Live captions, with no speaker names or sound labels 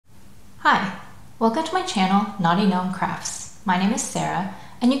Hi, welcome to my channel, Knotty Gnome Crafts. My name is Sarah,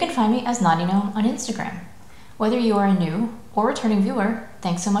 and you can find me as Knotty Gnome on Instagram. Whether you are a new or returning viewer,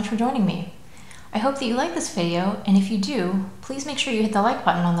 thanks so much for joining me. I hope that you like this video, and if you do, please make sure you hit the like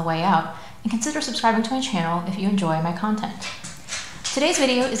button on the way out, and consider subscribing to my channel if you enjoy my content. Today's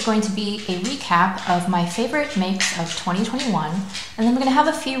video is going to be a recap of my favorite makes of 2021, and then we're going to have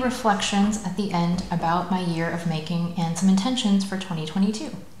a few reflections at the end about my year of making and some intentions for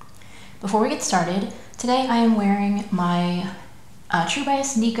 2022. Before we get started, today I am wearing my True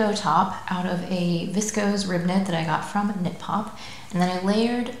Bias Nico top out of a viscose rib knit that I got from Knit Pop, and then I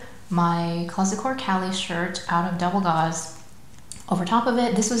layered my Closet Core Cali shirt out of double gauze over top of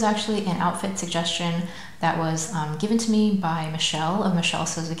it. This was actually an outfit suggestion that was given to me by Michelle of Gaddy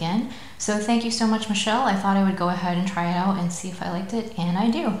Sews again. So thank you so much, Michelle. I thought I would go ahead and try it out and see if I liked it, and I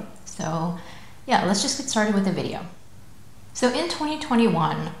do. So yeah, let's just get started with the video. So in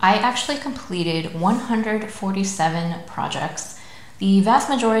 2021, I actually completed 147 projects. The vast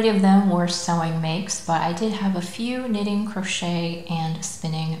majority of them were sewing makes, but I did have a few knitting, crochet, and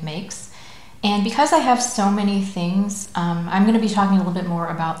spinning makes. And because I have so many things, I'm going to be talking a little bit more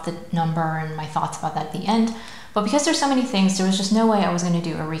about the number and my thoughts about that at the end. But because there's so many things, there was just no way I was going to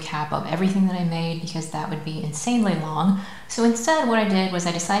do a recap of everything that I made because that would be insanely long. So instead, what I did was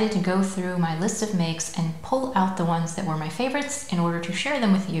I decided to go through my list of makes and pull out the ones that were my favorites in order to share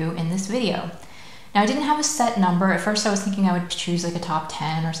them with you in this video. Now, I didn't have a set number. At first, I was thinking I would choose like a top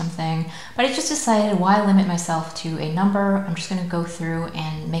 10 or something, but I just decided, why limit myself to a number? I'm just going to go through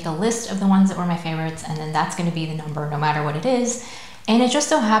and make a list of the ones that were my favorites, and then that's going to be the number no matter what it is. And it just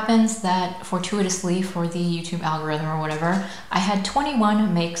so happens that fortuitously for the YouTube algorithm or whatever, I had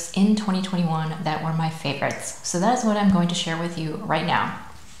 21 makes in 2021 that were my favorites. So that is what I'm going to share with you right now.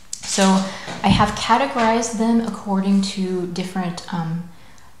 So I have categorized them according to different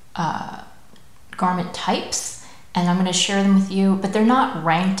garment types, and I'm going to share them with you, but they're not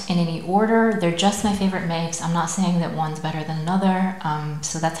ranked in any order. They're just my favorite makes. I'm not saying that one's better than another,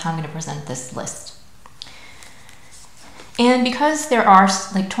 so that's how I'm going to present this list. And because there are,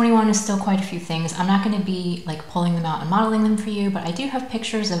 like 21 is still quite a few things, I'm not going to be like pulling them out and modeling them for you, but I do have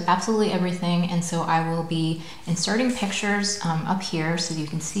pictures of absolutely everything, and so I will be inserting pictures up here so that you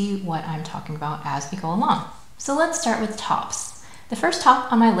can see what I'm talking about as we go along. So let's start with tops. The first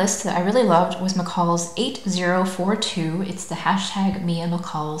top on my list that I really loved was McCall's 8042. It's the hashtag me and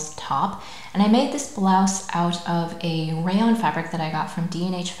McCall's top, and I made this blouse out of a rayon fabric that I got from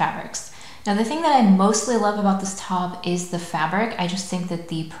D&H Fabrics. Now, the thing that I mostly love about this top is the fabric. I just think that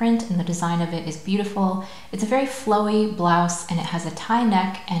the print and the design of it is beautiful. It's a very flowy blouse, and it has a tie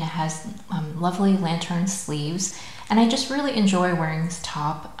neck, and it has lovely lantern sleeves. And I just really enjoy wearing this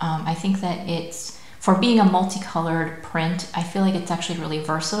top. I think that it's, for being a multicolored print, I feel like it's actually really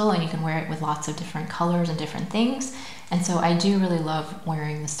versatile, and you can wear it with lots of different colors and different things. And so I do really love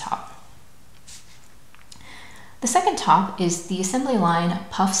wearing this top. The second top is the Assembly Line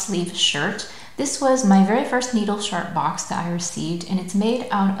puff sleeve shirt. This was my very first needle sharp box that I received, and it's made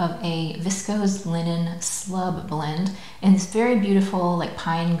out of a viscose linen slub blend in this very beautiful like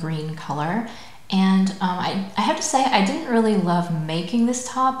pine green color. And I have to say, I didn't really love making this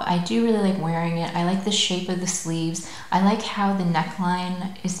top. I do really like wearing it. I like the shape of the sleeves. I like how the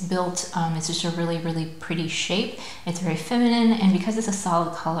neckline is built. It's just a really, really pretty shape. It's very feminine, and because it's a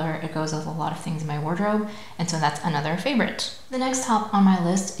solid color, it goes with a lot of things in my wardrobe, and so that's another favorite. The next top on my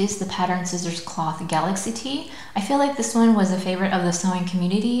list is the Pattern Scissors Cloth Galaxy Tee. I feel like this one was a favorite of the sewing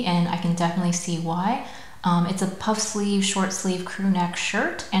community, and I can definitely see why. It's a puff sleeve, short sleeve crew neck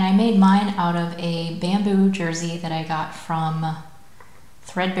shirt, and I made mine out of a bamboo jersey that I got from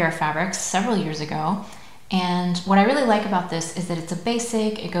Threadbare Fabrics several years ago. And what I really like about this is that it's a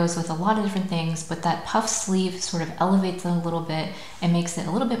basic, it goes with a lot of different things, but that puff sleeve sort of elevates it a little bit and makes it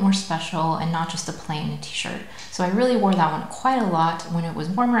a little bit more special and not just a plain t-shirt. So I really wore that one quite a lot when it was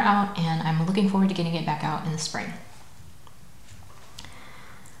warmer out, and I'm looking forward to getting it back out in the spring.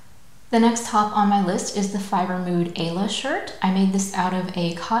 The next top on my list is the Fiber Mood Ayla shirt. I made this out of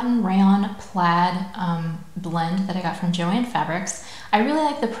a cotton rayon plaid blend that I got from Joann Fabrics. I really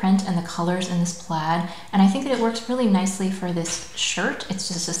like the print and the colors in this plaid, and I think that it works really nicely for this shirt. It's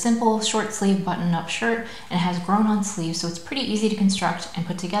just a simple short sleeve button-up shirt, and it has grown-on sleeves, so it's pretty easy to construct and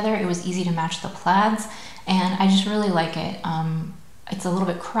put together. It was easy to match the plaids, and I just really like it. It's a little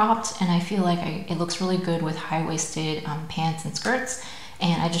bit cropped, and I feel like it looks really good with high-waisted pants and skirts.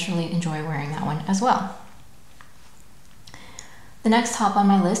 And I just really enjoy wearing that one as well. The next top on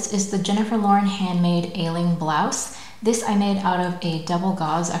my list is the Jennifer Lauren handmade Ailing blouse. This I made out of a double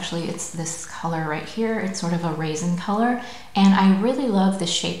gauze. Actually, it's this color right here. It's sort of a raisin color. And I really love the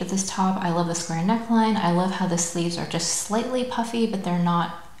shape of this top. I love the square neckline. I love how the sleeves are just slightly puffy, but they're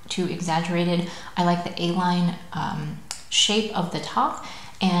not too exaggerated. I like the A-line shape of the top.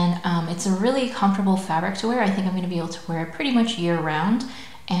 And it's a really comfortable fabric to wear. I think I'm going to be able to wear it pretty much year round.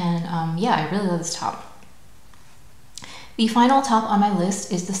 And yeah, I really love this top. The final top on my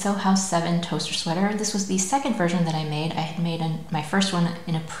list is the Sew House 7 toaster sweater. This was the second version that I made. I had made my first one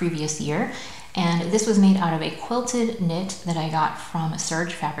in a previous year, and this was made out of a quilted knit that I got from a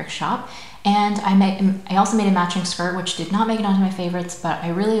Serge fabric shop. And I also made a matching skirt, which did not make it onto my favorites, but I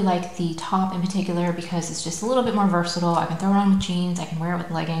really like the top in particular because it's just a little bit more versatile. I can throw it on with jeans, I can wear it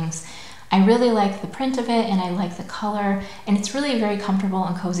with leggings. I really like the print of it, and I like the color, and it's really very comfortable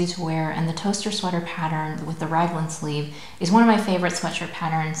and cozy to wear. And the toaster sweater pattern with the raglan sleeve is one of my favorite sweatshirt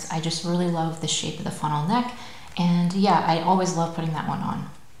patterns. I just really love the shape of the funnel neck, and yeah, I always love putting that one on.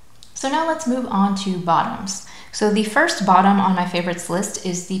 So now let's move on to bottoms. So the first bottom on my favorites list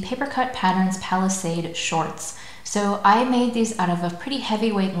is the Paper Cut Patterns Palisade shorts. So I made these out of a pretty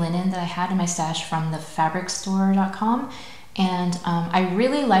heavyweight linen that I had in my stash from the fabricstore.com. And I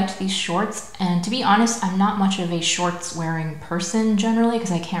really liked these shorts, and to be honest, I'm not much of a shorts wearing person generally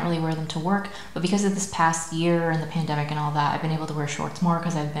because I can't really wear them to work, but because of this past year and the pandemic and all that, I've been able to wear shorts more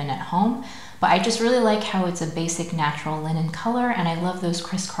because I've been at home. But I just really like how it's a basic natural linen color, and I love those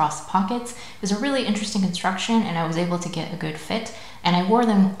crisscross pockets. It was a really interesting construction, and I was able to get a good fit, and I wore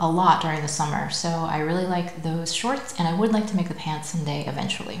them a lot during the summer, so I really like those shorts, and I would like to make the pants someday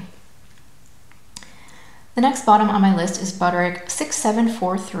eventually. The next bottom on my list is Butterick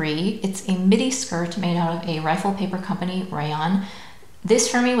 6743. It's a midi skirt made out of a Rifle Paper Company rayon.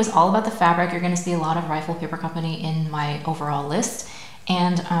 This for me was all about the fabric. You're going to see a lot of Rifle Paper Company in my overall list.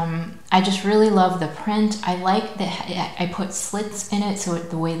 And I just really love the print. I like that I put slits in it, so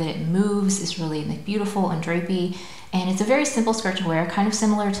the way that it moves is really like beautiful and drapey. And it's a very simple skirt to wear, kind of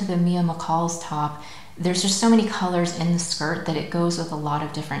similar to the Mia McCall's top. There's just so many colors in the skirt that it goes with a lot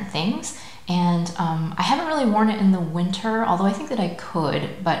of different things. And I haven't really worn it in the winter, although I think that I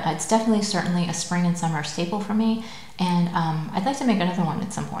could, but it's definitely certainly a spring and summer staple for me, and I'd like to make another one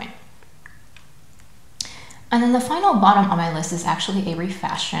at some point. And then the final bottom on my list is actually a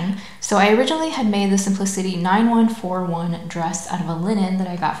refashion. So I originally had made the Simplicity 9141 dress out of a linen that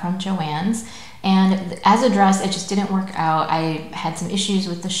I got from Joann's, and as a dress, it just didn't work out. I had some issues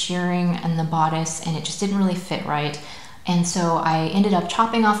with the shearing and the bodice, and it just didn't really fit right. And so I ended up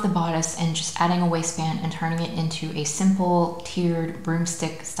chopping off the bodice and just adding a waistband and turning it into a simple tiered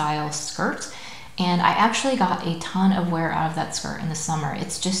broomstick style skirt. And I actually got a ton of wear out of that skirt in the summer.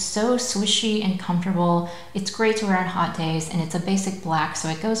 It's just so swishy and comfortable. It's great to wear on hot days, and it's a basic black, so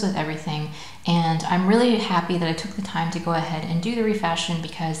it goes with everything. And I'm really happy that I took the time to go ahead and do the refashion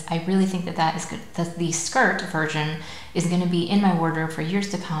because I really think that that is good. That the skirt version is going to be in my wardrobe for years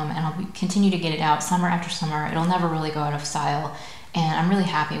to come, and I'll continue to get it out summer after summer. It'll never really go out of style, and I'm really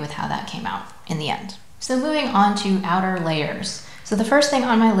happy with how that came out in the end. So moving on to outer layers. So the first thing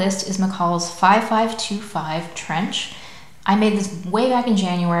on my list is McCall's 5525 trench. I made this way back in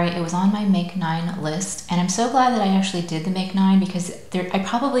January. It was on my Make 9 list, and I'm so glad that I actually did the Make 9 because I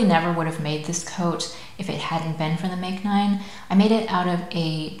probably never would have made this coat if it hadn't been for the Make 9. I made it out of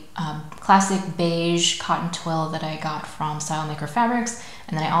a classic beige cotton twill that I got from Style Maker Fabrics,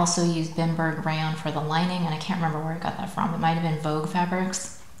 and then I also used Bimberg rayon for the lining, and I can't remember where I got that from. It might have been Vogue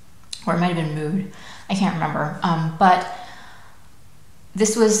Fabrics, or it might have been Mood. I can't remember, but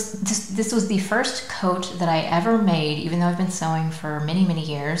this was the first coat that I ever made, even though I've been sewing for many, many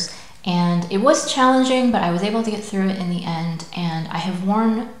years. And it was challenging, but I was able to get through it in the end. And I have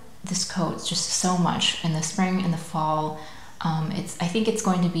worn this coat just so much in the spring and the fall. I think it's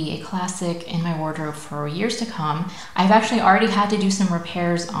going to be a classic in my wardrobe for years to come. I've actually already had to do some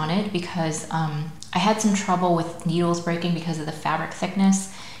repairs on it because I had some trouble with needles breaking because of the fabric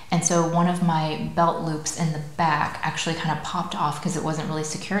thickness. And so one of my belt loops in the back actually kind of popped off because it wasn't really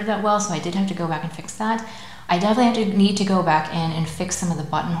secured that well, so I did have to go back and fix that. I definitely need to go back in and fix some of the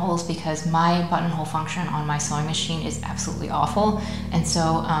buttonholes because my buttonhole function on my sewing machine is absolutely awful, and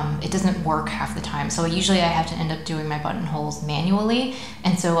so it doesn't work half the time. So usually I have to end up doing my buttonholes manually,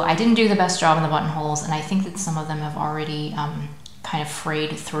 and so I didn't do the best job on the buttonholes, and I think that some of them have already kind of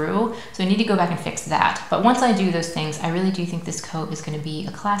frayed through, so I need to go back and fix that. But once I do those things, I really do think this coat is going to be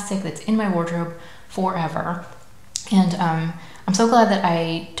a classic that's in my wardrobe forever. And I'm so glad that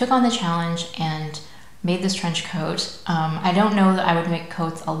I took on the challenge and made this trench coat. I don't know that I would make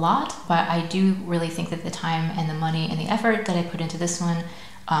coats a lot, but I do really think that the time and the money and the effort that I put into this one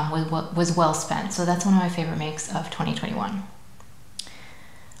was well spent. So that's one of my favorite makes of 2021.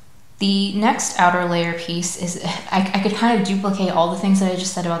 The next outer layer piece is, I could kind of duplicate all the things that I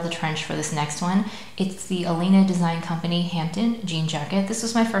just said about the trench for this next one. It's the Alina Design Company Hampton jean jacket. This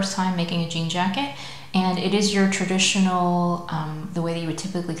was my first time making a jean jacket, and it is your traditional, the way that you would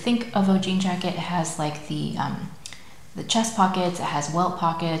typically think of a jean jacket. It has like the chest pockets, it has welt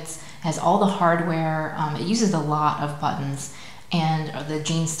pockets, it has all the hardware, it uses a lot of buttons, and the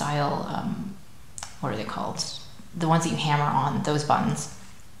jean style, what are they called? The ones that you hammer on, those buttons.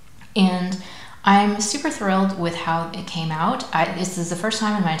 And I'm super thrilled with how it came out. This is the first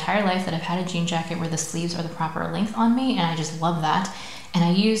time in my entire life that I've had a jean jacket where the sleeves are the proper length on me, and I just love that. And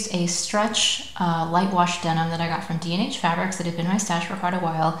I used a stretch light wash denim that I got from D&H Fabrics that had been in my stash for quite a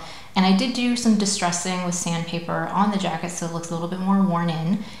while. And I did do some distressing with sandpaper on the jacket so it looks a little bit more worn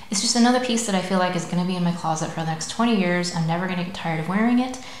in. It's just another piece that I feel like is going to be in my closet for the next 20 years. I'm never going to get tired of wearing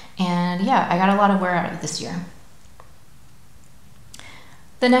it. And yeah, I got a lot of wear out of it this year.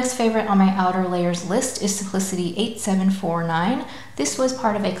 The next favorite on my outer layers list is Simplicity 8749. This was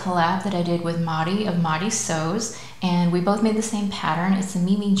part of a collab that I did with Maddie of Gaddy Sews, and we both made the same pattern. It's a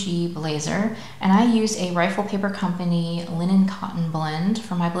Mimi G blazer, and I used a Rifle Paper Company linen cotton blend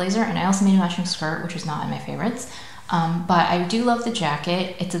for my blazer, and I also made a matching skirt, which is not in my favorites. But I do love the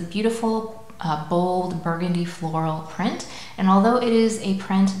jacket. It's a beautiful, bold burgundy floral print, and although it is a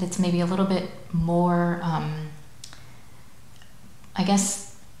print that's maybe a little bit more, I guess,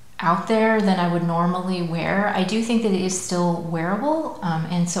 out there than I would normally wear, I do think that it is still wearable,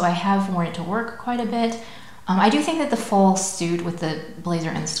 and so I have worn it to work quite a bit. I do think that the full suit with the blazer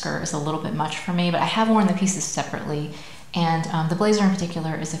and the skirt is a little bit much for me, but I have worn the pieces separately, and the blazer in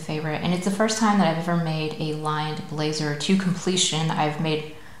particular is a favorite, and it's the first time that I've ever made a lined blazer to completion. I've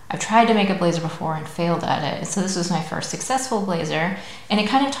tried to make a blazer before and failed at it, so this was my first successful blazer, and it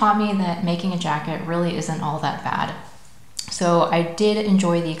kind of taught me that making a jacket really isn't all that bad. So I did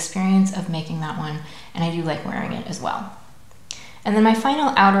enjoy the experience of making that one, and I do like wearing it as well. And then my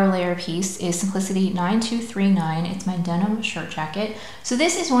final outer layer piece is Simplicity 9239. It's my denim shirt jacket. So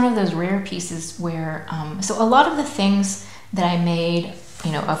this is one of those rare pieces where, so a lot of the things that I made,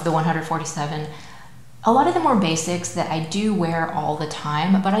 you know, of the 147, a lot of them were basics that I do wear all the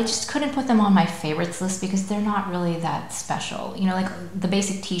time, but I just couldn't put them on my favorites list because they're not really that special. You know, like the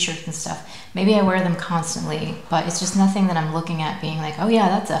basic t-shirts and stuff, maybe I wear them constantly, but it's just nothing that I'm looking at being like, oh yeah,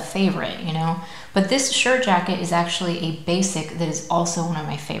 that's a favorite, you know? But this shirt jacket is actually a basic that is also one of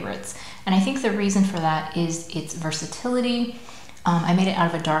my favorites. And I think the reason for that is its versatility. I made it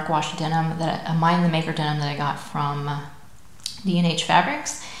out of a dark wash denim, a Mind the Maker denim that I got from D&H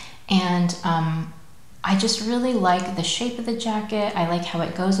Fabrics. And I just really like the shape of the jacket. I like how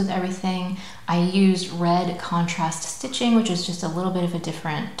it goes with everything. I used red contrast stitching, which is just a little bit of a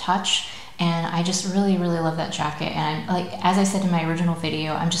different touch. And I just really, really love that jacket. And I'm, like, as I said in my original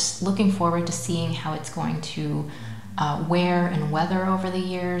video, I'm just looking forward to seeing how it's going to wear and weather over the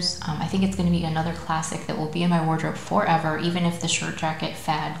years. I think it's going to be another classic that will be in my wardrobe forever, even if the shirt jacket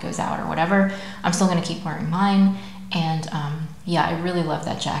fad goes out or whatever. I'm still going to keep wearing mine. And yeah, I really love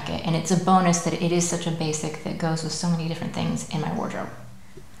that jacket, and it's a bonus that it is such a basic that goes with so many different things in my wardrobe.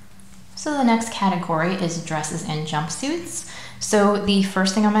 So the next category is dresses and jumpsuits. So the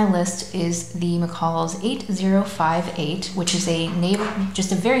first thing on my list is the McCall's 8058, which is a navy,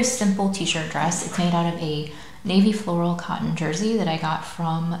 just a very simple t-shirt dress. It's made out of a navy floral cotton jersey that I got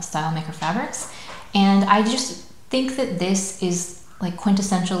from Stylemaker Fabrics, and I just think that this is like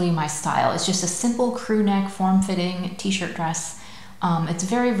quintessentially my style. It's just a simple crew neck, form-fitting t-shirt dress. It's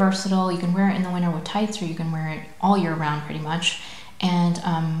very versatile. You can wear it in the winter with tights, or you can wear it all year round pretty much. And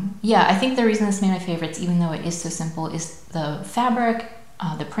yeah, I think the reason this made my favorites, even though it is so simple, is the fabric,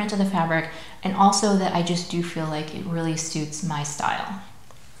 the print of the fabric, and also that I just do feel like it really suits my style.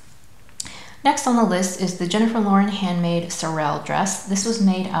 Next on the list is the Jennifer Lauren handmade Sorel dress. This was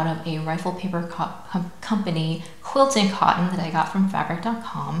made out of a Rifle Paper Company quilting cotton that I got from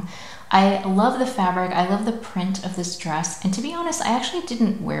fabric.com. I love the fabric, I love the print of this dress, and to be honest, I actually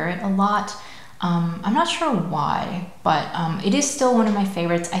didn't wear it a lot. I'm not sure why, but it is still one of my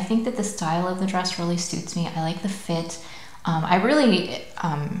favorites. I think that the style of the dress really suits me. I like the fit. I really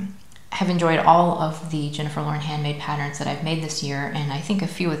have enjoyed all of the Jennifer Lauren handmade patterns that I've made this year, and I think a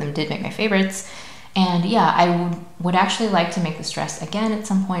few of them did make my favorites. And yeah, I would actually like to make this dress again at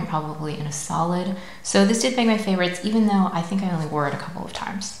some point, probably in a solid. So this did make my favorites, even though I think I only wore it a couple of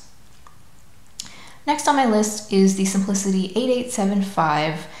times. Next on my list is the Simplicity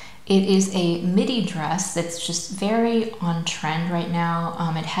 8875. It is a midi dress that's just very on trend right now.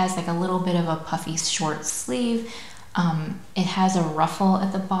 It has like a little bit of a puffy short sleeve. It has a ruffle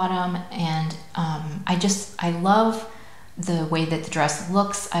at the bottom, and I love the way that the dress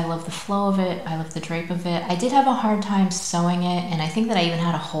looks. I love the flow of it. I love the drape of it. I did have a hard time sewing it, and I think that I even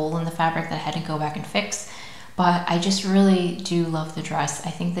had a hole in the fabric that I had to go back and fix, but I just really do love the dress. I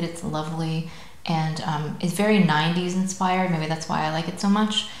think that it's lovely, and it's very 90s inspired. Maybe that's why I like it so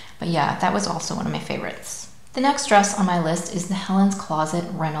much. But yeah, that was also one of my favorites. The next dress on my list is the Helen's Closet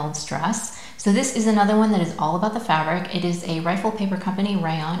Reynolds dress. So this is another one that is all about the fabric. It is a Rifle Paper Company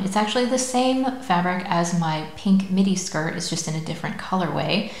rayon. It's actually the same fabric as my pink midi skirt. It's just in a different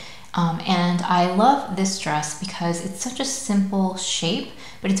colorway. And I love this dress because it's such a simple shape,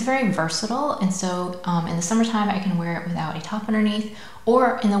 but it's very versatile. And so in the summertime, I can wear it without a top underneath,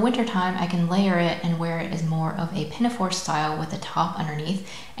 or in the wintertime, I can layer it and wear it as more of a pinafore style with a top underneath.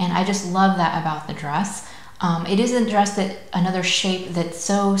 And I just love that about the dress. It is a dress another shape that's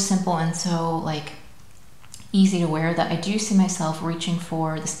so simple and so like easy to wear that I do see myself reaching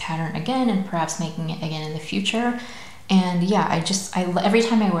for this pattern again and perhaps making it again in the future. And yeah, every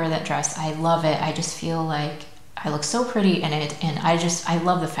time I wear that dress, I love it. I just feel like I look so pretty in it, and I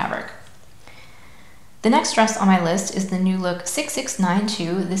love the fabric. The next dress on my list is the New Look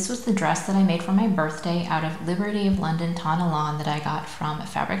 6692. This was the dress that I made for my birthday out of Liberty of London Tanalan that I got from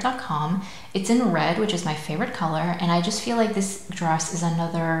fabric.com. It's in red, which is my favorite color, and I just feel like this dress is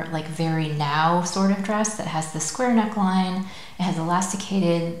another like very now sort of dress that has the square neckline. It has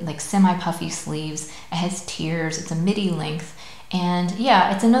elasticated like semi-puffy sleeves. It has tiers. It's a midi length. And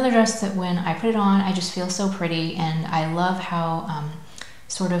yeah, it's another dress that when I put it on, I just feel so pretty, and I love how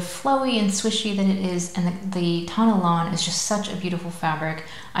sort of flowy and swishy that it is, and the Tanalan is just such a beautiful fabric.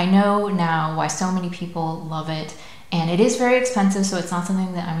 I know now why so many people love it, and it is very expensive, so it's not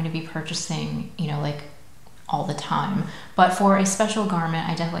something that I'm going to be purchasing, you know, like all the time. But for a special garment,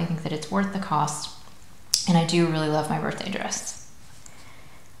 I definitely think that it's worth the cost, and I do really love my birthday dress.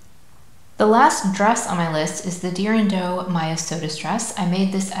 The last dress on my list is the Deer and Doe Maya Sodas dress. I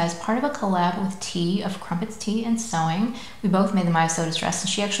made this as part of a collab with Tea of Crumpets Tea and Sewing. We both made the Maya Sodas dress, and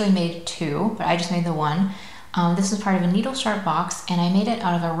she actually made two, but I just made the one. This was part of a needle sharp box, and I made it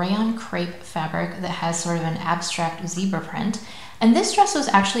out of a rayon crepe fabric that has sort of an abstract zebra print. And this dress was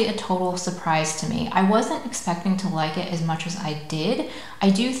actually a total surprise to me. I wasn't expecting to like it as much as I did.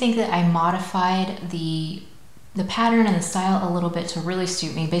 I do think that I modified the pattern and the style a little bit to really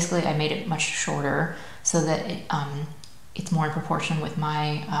suit me. Basically, I made it much shorter so that it's more in proportion with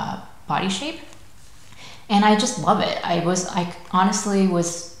my body shape. And I just love it. I honestly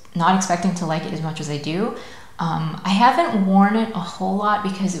was not expecting to like it as much as I do. I haven't worn it a whole lot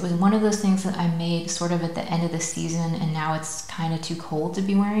because it was one of those things that I made sort of at the end of the season, and now it's kind of too cold to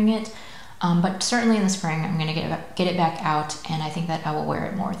be wearing it. But certainly in the spring, I'm gonna get it back out, and I think that I will wear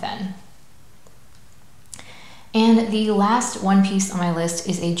it more then. And the last one piece on my list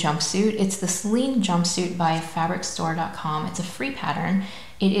is a jumpsuit. It's the Celine jumpsuit by fabricstore.com. It's a free pattern.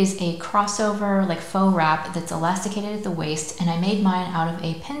 It is a crossover like faux wrap that's elasticated at the waist, and I made mine out of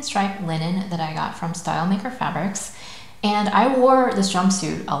a pinstripe linen that I got from Style Maker Fabrics. And I wore this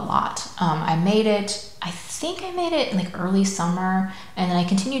jumpsuit a lot. I think I made it in like early summer, and then I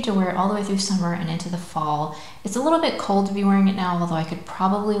continued to wear it all the way through summer and into the fall. It's a little bit cold to be wearing it now, although I could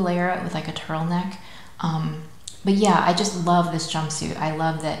probably layer it with like a turtleneck. But yeah, I just love this jumpsuit. I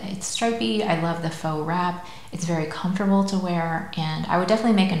love that it's stripy. I love the faux wrap. It's very comfortable to wear, and I would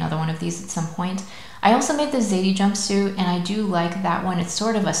definitely make another one of these at some point. I also made the Zadie jumpsuit, and I do like that one. It's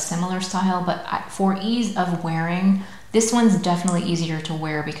sort of a similar style, but for ease of wearing, this one's definitely easier to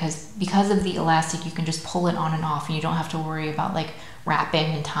wear because of the elastic, you can just pull it on and off, and you don't have to worry about like wrapping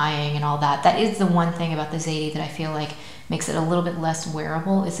and tying and all that. That is the one thing about the Zadie that I feel like makes it a little bit less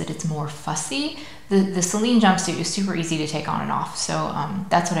wearable, is that it's more fussy. The Celine jumpsuit is super easy to take on and off, so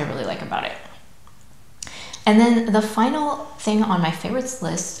that's what I really like about it. And then the final thing on my favorites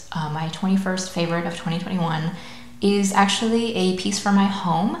list, my 21st favorite of 2021, is actually a piece for my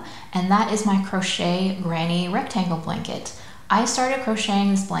home, and that is my crochet granny rectangle blanket. I started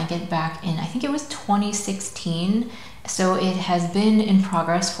crocheting this blanket back in, I think it was 2016, so it has been in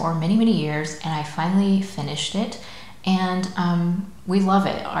progress for many, many years, and I finally finished it. And we love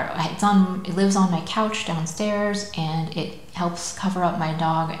it. It lives on my couch downstairs, and it helps cover up my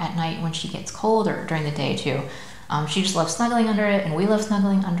dog at night when she gets cold, or during the day too. She just loves snuggling under it, and we love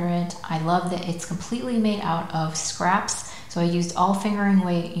snuggling under it. I love that it's completely made out of scraps, so I used all fingering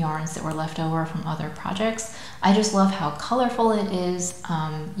weight yarns that were left over from other projects. I just love how colorful it is.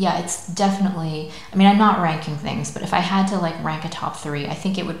 Yeah, it's definitely, I mean, I'm not ranking things, but if I had to like rank a top 3, I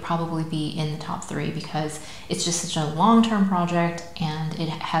think it would probably be in the top 3 because it's just such a long-term project, and it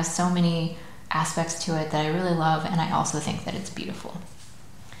has so many aspects to it that I really love, and I also think that it's beautiful.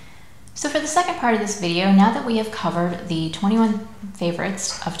 So for the second part of this video, now that we have covered the 21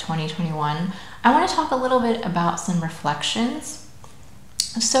 favorites of 2021, I want to talk a little bit about some reflections.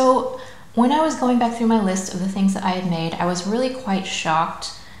 So when I was going back through my list of the things that I had made, I was really quite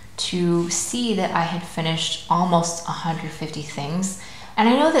shocked to see that I had finished almost 150 things. And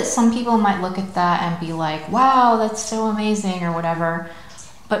I know that some people might look at that and be like, wow, that's so amazing or whatever.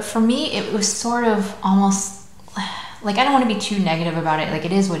 But for me, it was sort of almost like, I don't want to be too negative about it. Like,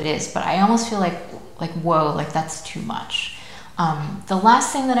 it is what it is, but I almost feel like whoa, like that's too much. The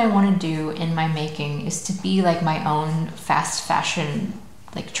last thing that I want to do in my making is to be like my own fast fashion,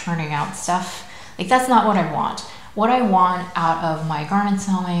 like churning out stuff. Like, that's not what I want. What I want out of my garment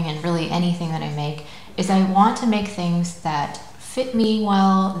sewing and really anything that I make is I want to make things that fit me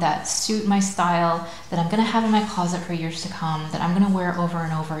well, that suit my style, that I'm gonna have in my closet for years to come, that I'm gonna wear over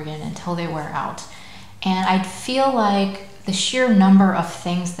and over again until they wear out. And I feel like the sheer number of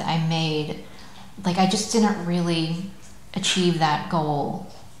things that I made, like I just didn't really achieve that goal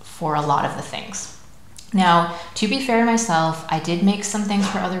for a lot of the things. Now, to be fair to myself, I did make some things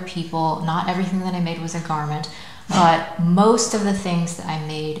for other people. Not everything that I made was a garment, but most of the things that I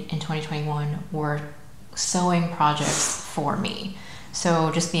made in 2021 were sewing projects for me.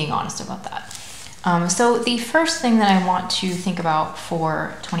 So just being honest about that. So the first thing that I want to think about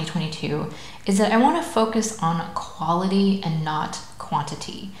for 2022 is that I want to focus on quality and not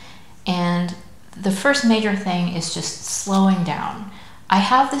quantity. And the first major thing is just slowing down. I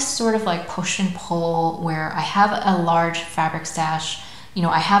have this sort of like push and pull where I have a large fabric stash. You know,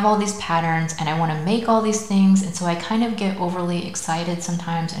 I have all these patterns and I want to make all these things, and so I kind of get overly excited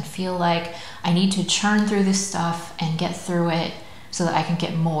sometimes and feel like I need to churn through this stuff and get through it so that I can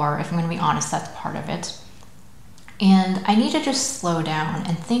get more. If I'm going to be honest, that's part of it. And I need to just slow down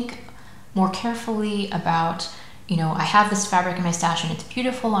and think more carefully about, you know, I have this fabric in my stash and it's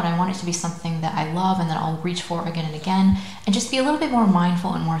beautiful and I want it to be something that I love and that I'll reach for again and again, and just be a little bit more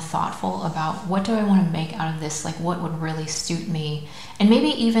mindful and more thoughtful about what do I want to make out of this, like what would really suit me, and maybe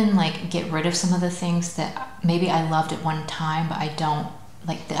even like get rid of some of the things that maybe I loved at one time but I don't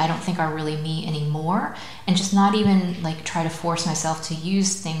like, that I don't think are really me anymore, and just not even like try to force myself to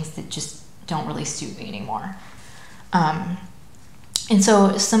use things that just don't really suit me anymore. And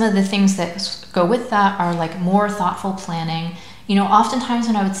so some of the things that go with that are like more thoughtful planning. You know, oftentimes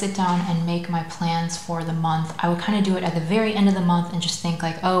when I would sit down and make my plans for the month, I would kind of do it at the very end of the month and just think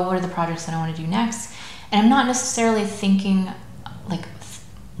like, oh, what are the projects that I want to do next? And I'm not necessarily thinking like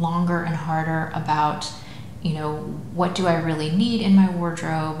longer and harder about, you know, what do I really need in my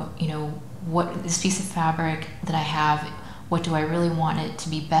wardrobe? You know, what this piece of fabric that I have, what do I really want it to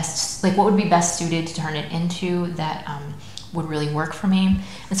be best, like what would be best suited to turn it into that would really work for me.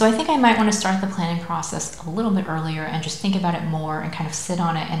 And so I think I might want to start the planning process a little bit earlier and just think about it more and kind of sit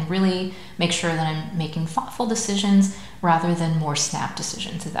on it and really make sure that I'm making thoughtful decisions rather than more snap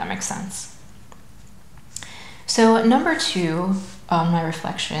decisions, if that makes sense. So number 2 on my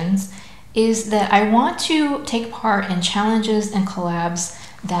reflections is that I want to take part in challenges and collabs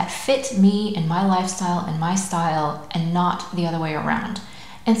that fit me and my lifestyle and my style and not the other way around.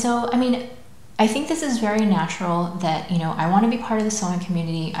 And so, I mean, I think this is very natural that, you know, I want to be part of the sewing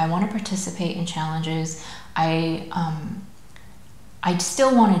community. I want to participate in challenges. I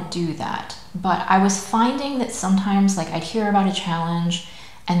still want to do that. But I was finding that sometimes like I'd hear about a challenge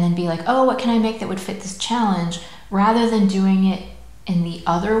and then be like, oh, what can I make that would fit this challenge? Rather than doing it in the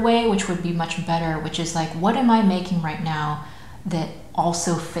other way, which would be much better, which is like, what am I making right now that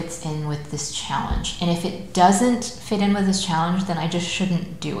also fits in with this challenge? And if it doesn't fit in with this challenge, then I just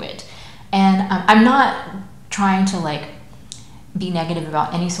shouldn't do it. And I'm not trying to like be negative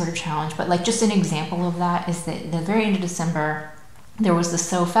about any sort of challenge, but like just an example of that is that at the very end of December, there was the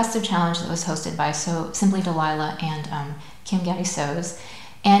Sew Festive Challenge that was hosted by Simply Delilah and Gaddy Sews.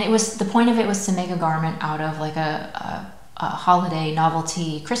 And it was, the point of it was to make a garment out of like a holiday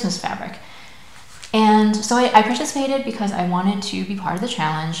novelty Christmas fabric. And so I participated because I wanted to be part of the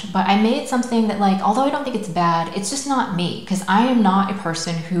challenge, but I made something that, like, although I don't think it's bad, it's just not me, because I am not a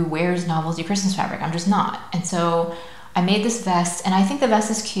person who wears novelty Christmas fabric. I'm just not. And so I made this vest, and I think the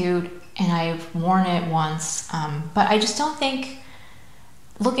vest is cute, and I've worn it once, but I just don't think,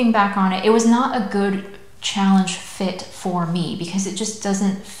 looking back on it, it was not a good challenge fit for me, because it just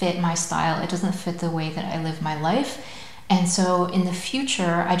doesn't fit my style. It doesn't fit the way that I live my life. And so in the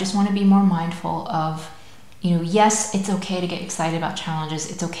future, I just want to be more mindful of, you know, yes, it's okay to get excited about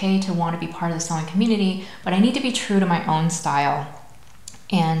challenges. It's okay to want to be part of the sewing community, but I need to be true to my own style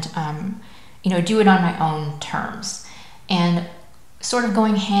and, you know, do it on my own terms. And sort of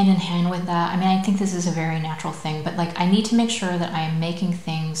going hand in hand with that, I mean, I think this is a very natural thing, but like I need to make sure that I am making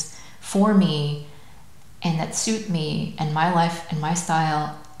things for me and that suit me and my life and my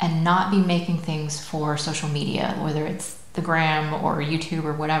style, and not be making things for social media, whether it's the gram or YouTube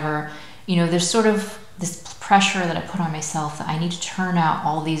or whatever. You know, there's sort of this pressure that I put on myself that I need to turn out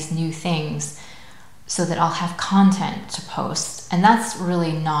all these new things so that I'll have content to post. And that's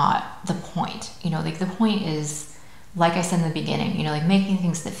really not the point. You know, like the point is, like I said in the beginning, you know, like making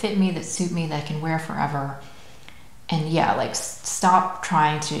things that fit me, that suit me, that I can wear forever. And yeah, like stop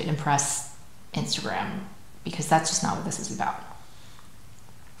trying to impress Instagram, because that's just not what this is about.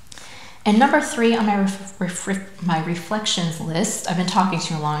 And number 3 on my reflections list, I've been talking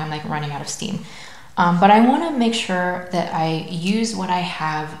too long, I'm like running out of steam. But I want to make sure that I use what I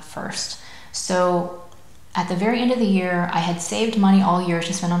have first. So at the very end of the year, I had saved money all year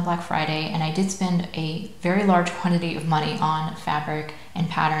to spend on Black Friday, and I did spend a very large quantity of money on fabric and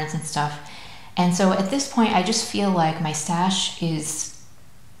patterns and stuff. And so at this point, I just feel like my stash is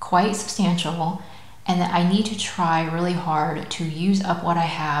quite substantial, and that I need to try really hard to use up what I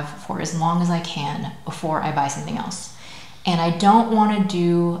have for as long as I can before I buy something else. And I don't want to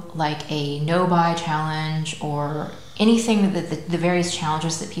do like a no-buy challenge or anything that the various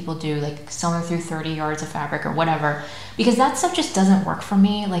challenges that people do, like sewing through 30 yards of fabric or whatever, because that stuff just doesn't work for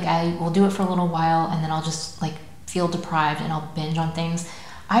me. Like I will do it for a little while and then I'll just like feel deprived and I'll binge on things.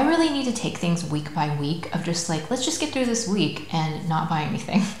 I really need to take things week by week of just like, let's just get through this week and not buy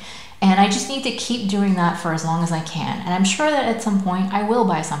anything. And I just need to keep doing that for as long as I can. And I'm sure that at some point I will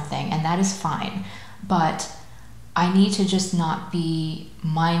buy something, and that is fine. But I need to just not be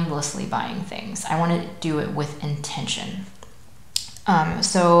mindlessly buying things. I want to do it with intention.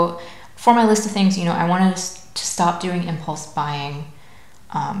 So for my list of things, you know, I wanted to stop doing impulse buying.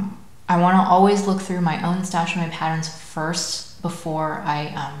 I want to always look through my own stash of my patterns first before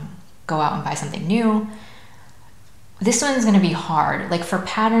I go out and buy something new. This one's going to be hard. Like for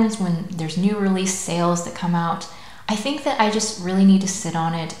patterns, when there's new release sales that come out, I think that I just really need to sit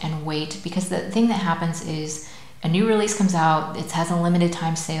on it and wait, because the thing that happens is a new release comes out, it has a limited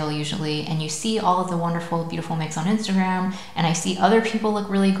time sale usually, and you see all of the wonderful, beautiful makes on Instagram, and I see other people look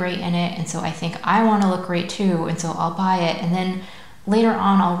really great in it, and so I think I want to look great too, and so I'll buy it, and then later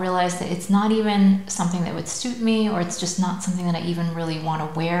on I'll realize that it's not even something that would suit me, or it's just not something that I even really want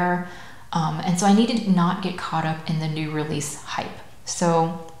to wear. And so I need to not get caught up in the new release hype.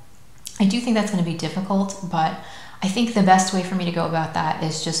 So I do think that's going to be difficult, but I think the best way for me to go about that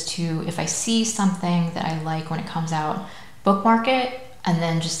is just to, if I see something that I like when it comes out, bookmark it and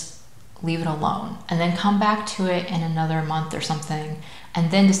then just leave it alone, and then come back to it in another month or something,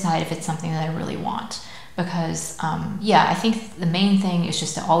 and then decide if it's something that I really want. Because yeah, I think the main thing is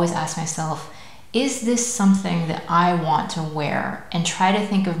just to always ask myself, is this something that I want to wear? And try to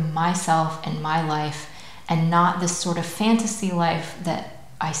think of myself and my life, and not this sort of fantasy life that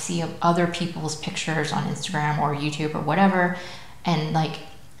I see of other people's pictures on Instagram or YouTube or whatever, and like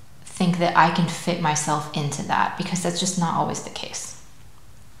think that I can fit myself into that, because that's just not always the case.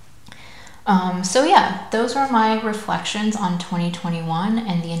 So yeah, those are my reflections on 2021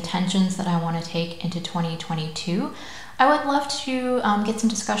 and the intentions that I want to take into 2022. I would love to get some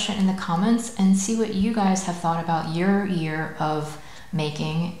discussion in the comments and see what you guys have thought about your year of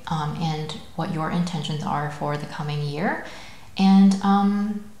making and what your intentions are for the coming year. And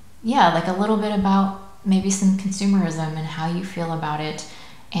yeah, like a little bit about maybe some consumerism and how you feel about it,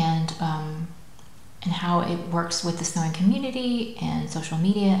 and how it works with the sewing community and social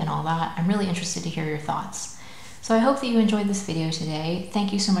media and all that. I'm really interested to hear your thoughts. So I hope that you enjoyed this video today.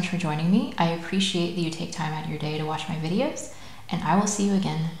 Thank you so much for joining me. I appreciate that you take time out of your day to watch my videos, and I will see you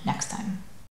again next time.